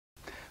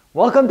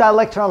Welcome to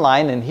Lecture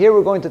Online, and here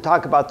we're going to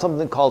talk about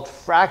something called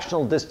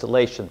fractional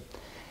distillation.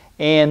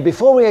 And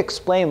before we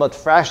explain what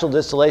fractional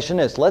distillation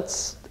is,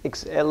 let's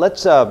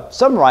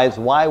summarize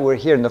why we're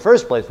here in the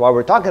first place, why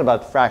we're talking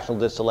about fractional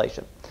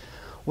distillation.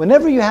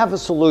 Whenever you have a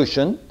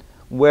solution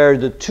where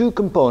the two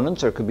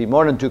components, or it could be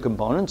more than two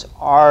components,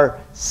 are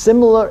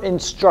similar in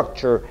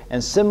structure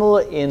and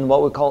similar in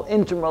what we call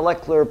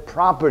intermolecular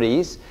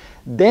properties,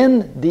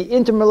 then the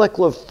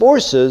intermolecular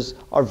forces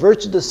are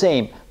virtually the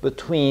same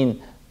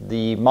between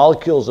the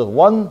molecules of the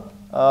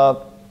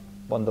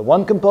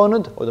one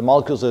component, or the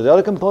molecules of the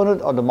other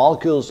component, or the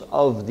molecules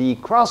of the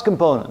cross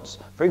components.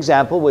 For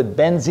example, with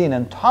benzene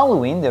and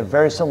toluene, they're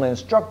very similar in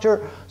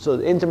structure, so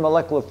the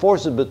intermolecular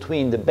forces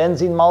between the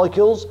benzene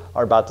molecules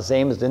are about the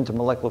same as the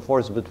intermolecular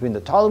forces between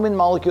the toluene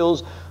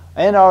molecules,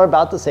 and are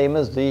about the same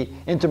as the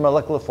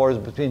intermolecular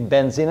forces between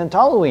benzene and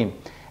toluene.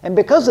 And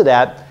because of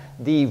that,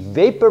 the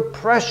vapor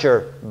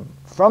pressure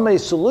from a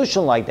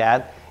solution like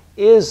that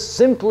is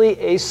simply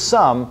a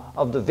sum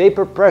of the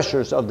vapor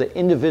pressures of the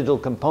individual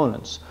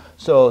components.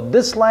 So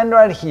this line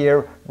right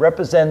here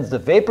represents the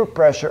vapor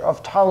pressure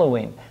of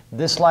toluene.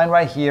 This line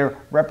right here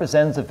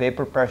represents the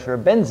vapor pressure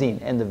of benzene.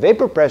 And the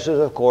vapor pressures,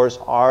 of course,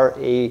 are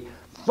a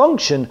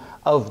function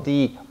of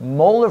the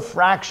molar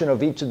fraction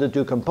of each of the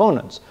two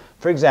components.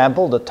 For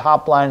example, the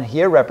top line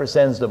here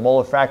represents the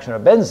molar fraction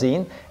of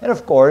benzene. And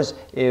of course,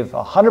 if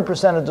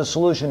 100% of the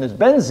solution is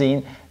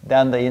benzene,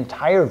 then the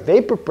entire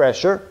vapor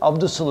pressure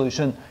of the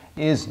solution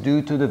is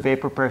due to the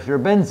vapor pressure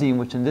of benzene,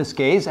 which in this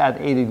case at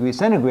 80 degrees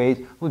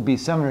centigrade would be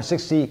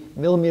 760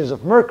 millimeters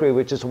of mercury,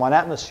 which is 1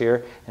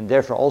 atmosphere, and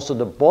therefore also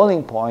the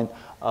boiling point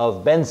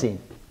of benzene.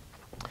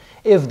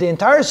 If the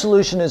entire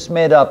solution is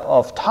made up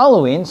of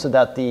toluene, so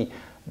that the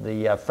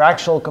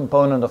fractional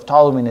component of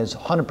toluene is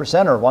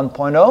 100% or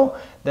 1.0,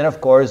 then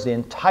of course the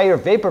entire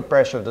vapor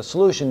pressure of the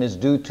solution is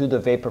due to the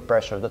vapor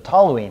pressure of the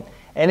toluene.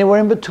 Anywhere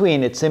in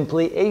between, it's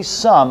simply a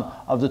sum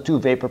of the two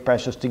vapor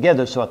pressures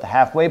together. So at the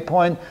halfway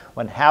point,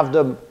 when half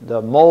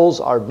the moles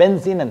are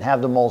benzene and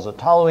half the moles are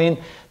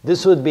toluene,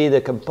 this would be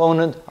the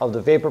component of the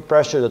vapor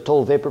pressure, the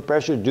total vapor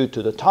pressure due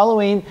to the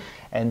toluene,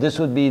 and this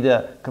would be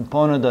the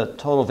component of the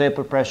total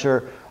vapor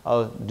pressure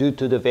due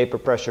to the vapor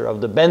pressure of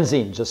the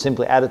benzene. Just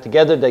simply add it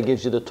together, that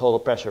gives you the total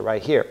pressure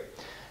right here.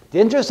 The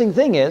interesting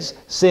thing is,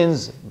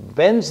 since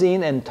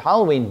benzene and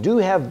toluene do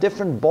have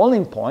different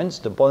boiling points,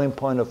 the boiling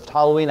point of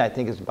toluene I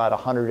think is about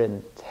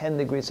 110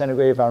 degrees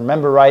centigrade if I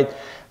remember right.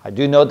 I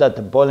do know that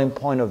the boiling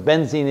point of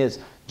benzene is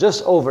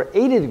just over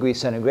 80 degrees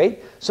centigrade.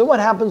 So what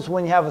happens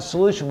when you have a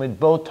solution with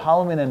both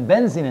toluene and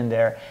benzene in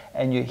there,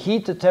 and you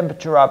heat the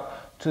temperature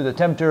up to the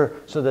temperature,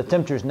 so the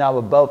temperature is now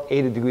above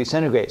 80 degrees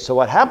centigrade. So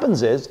what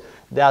happens is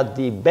that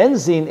the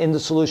benzene in the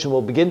solution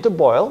will begin to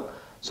boil.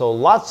 So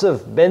lots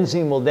of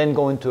benzene will then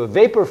go into a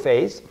vapor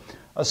phase.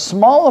 A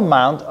small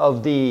amount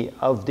of the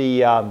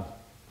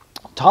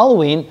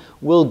toluene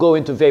will go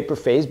into vapor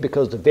phase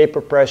because the vapor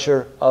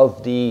pressure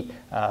of the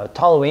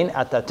toluene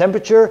at that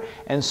temperature.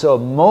 And so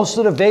most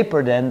of the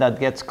vapor then that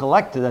gets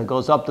collected, that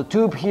goes up the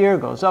tube here,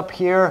 goes up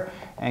here,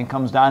 and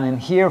comes down in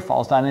here,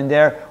 falls down in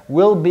there,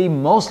 will be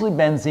mostly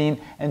benzene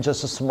and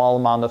just a small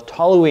amount of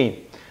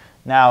toluene.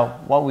 Now,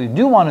 what we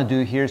do want to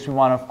do here is we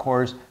want to, of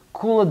course,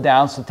 cool it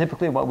down. So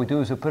typically what we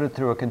do is we put it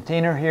through a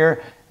container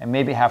here and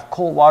maybe have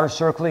cold water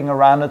circling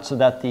around it so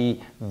that the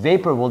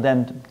vapor will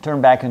then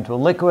turn back into a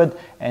liquid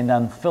and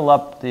then fill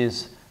up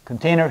this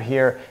container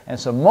here. And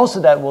so most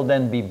of that will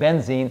then be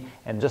benzene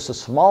and just a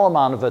small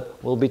amount of it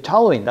will be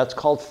toluene. That's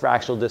called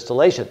fractional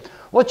distillation.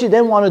 What you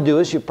then want to do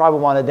is you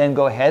probably want to then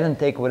go ahead and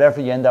take whatever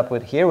you end up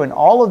with here. When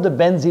all of the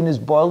benzene is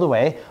boiled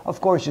away,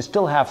 of course you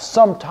still have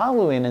some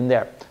toluene in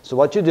there. So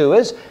what you do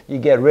is you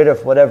get rid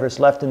of whatever's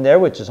left in there,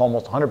 which is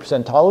almost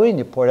 100% toluene.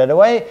 You pour that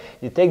away.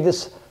 You take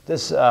this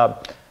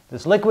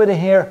liquid in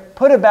here,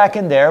 put it back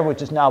in there,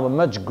 which is now a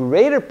much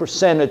greater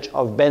percentage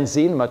of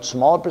benzene, much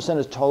smaller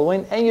percentage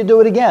toluene, and you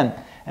do it again.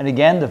 And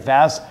again,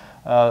 just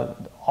about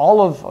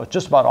all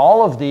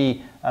of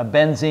the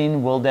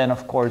benzene will then,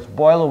 of course,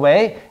 boil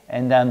away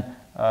and then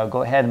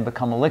go ahead and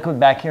become a liquid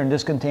back here in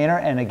this container.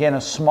 And again,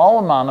 a small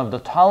amount of the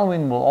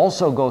toluene will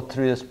also go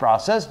through this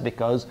process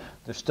because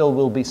there still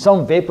will be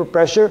some vapor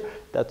pressure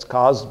that's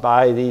caused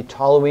by the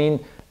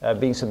toluene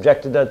being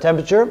subjected to that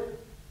temperature.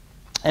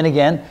 And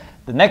again,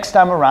 the next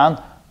time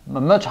around, a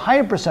much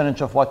higher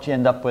percentage of what you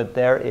end up with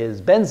there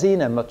is benzene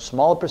and a much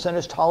smaller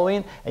percentage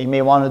toluene. And you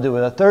may want to do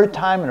it a third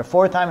time and a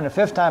fourth time and a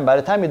fifth time. By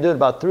the time you do it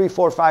about 3,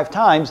 4, 5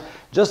 times,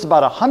 just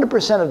about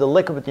 100% of the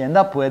liquid you end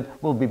up with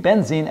will be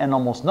benzene and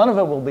almost none of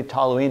it will be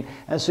toluene.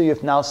 And so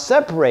you've now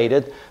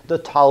separated the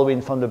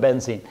toluene from the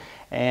benzene,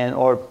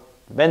 or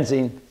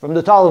benzene from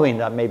the toluene.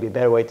 That may be a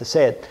better way to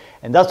say it.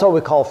 And that's what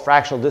we call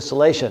fractional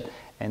distillation.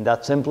 And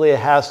that simply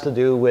has to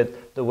do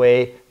with the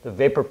way the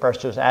vapor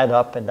pressures add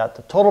up, and that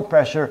the total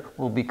pressure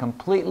will be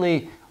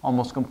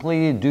almost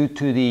completely due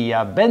to the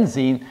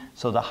benzene.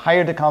 So the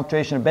higher the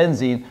concentration of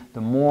benzene,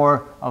 the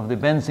more of the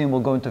benzene will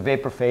go into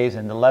vapor phase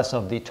and the less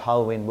of the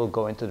toluene will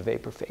go into the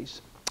vapor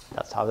phase.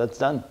 That's how that's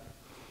done.